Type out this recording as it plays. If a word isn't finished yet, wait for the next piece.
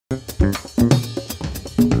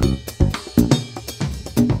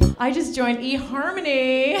I just joined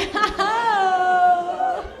eHarmony.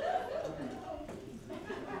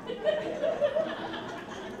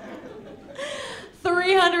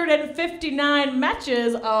 359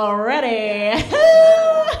 matches already.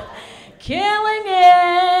 Killing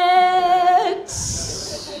it.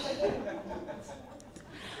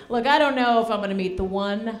 Look, I don't know if I'm gonna meet the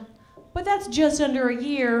one, but that's just under a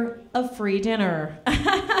year of free dinner.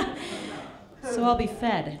 So I'll be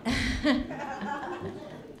fed.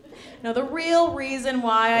 Now, the real reason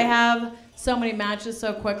why I have so many matches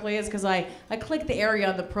so quickly is because I clicked the area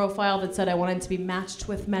on the profile that said I wanted to be matched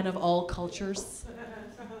with men of all cultures.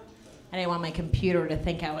 I didn't want my computer to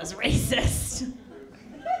think I was racist.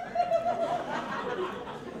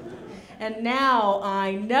 And now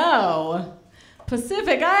I know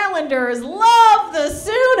Pacific Islanders love the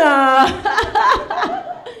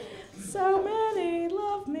Sunah. So many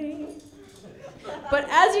love me. But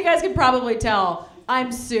as you guys can probably tell,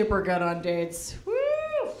 I'm super good on dates. Woo!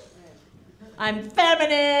 I'm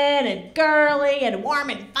feminine and girly and warm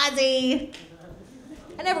and fuzzy.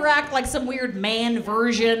 I never act like some weird man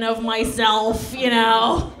version of myself, you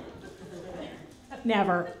know.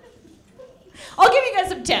 Never. I'll give you guys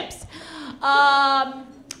some tips. I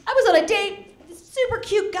was on a date, super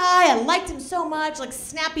cute guy. I liked him so much, like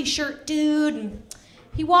snappy shirt dude. And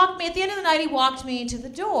he walked me, at the end of the night, he walked me to the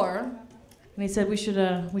door. And he said, we should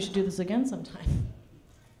do this again sometime.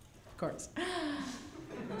 Of course.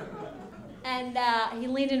 And he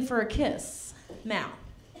leaned in for a kiss. Now,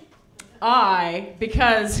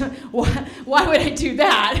 because why would I do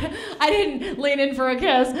that? I didn't lean in for a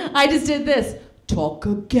kiss. I just did this. Talk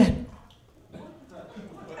again.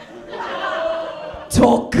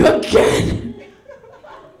 Talk again.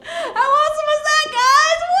 How awesome was that,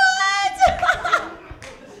 guys? What?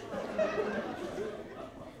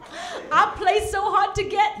 I play so hard to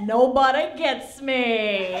get, nobody gets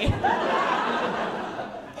me.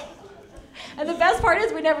 And the best part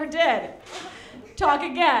is we never did. Talk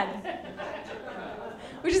again.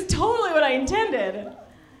 Which is totally what I intended.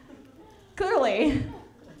 Clearly.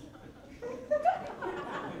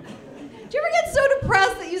 Do you ever get so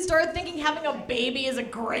depressed that you start thinking having a baby is a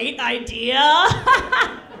great idea?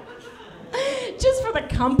 Just for the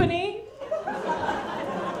company?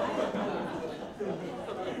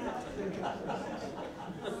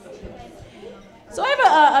 So I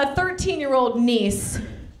have a 13-year-old niece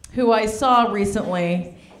who I saw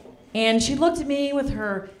recently, and she looked at me with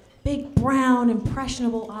her big brown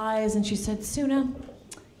impressionable eyes and she said, Sunah,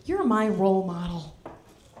 you're my role model.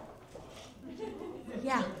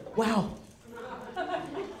 Yeah, wow.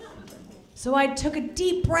 So I took a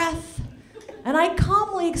deep breath and I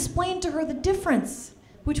calmly explained to her the difference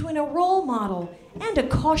between a role model and a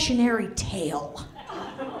cautionary tale.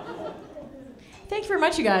 Thank you very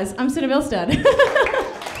much, you guys. I'm Sunah Bilsted.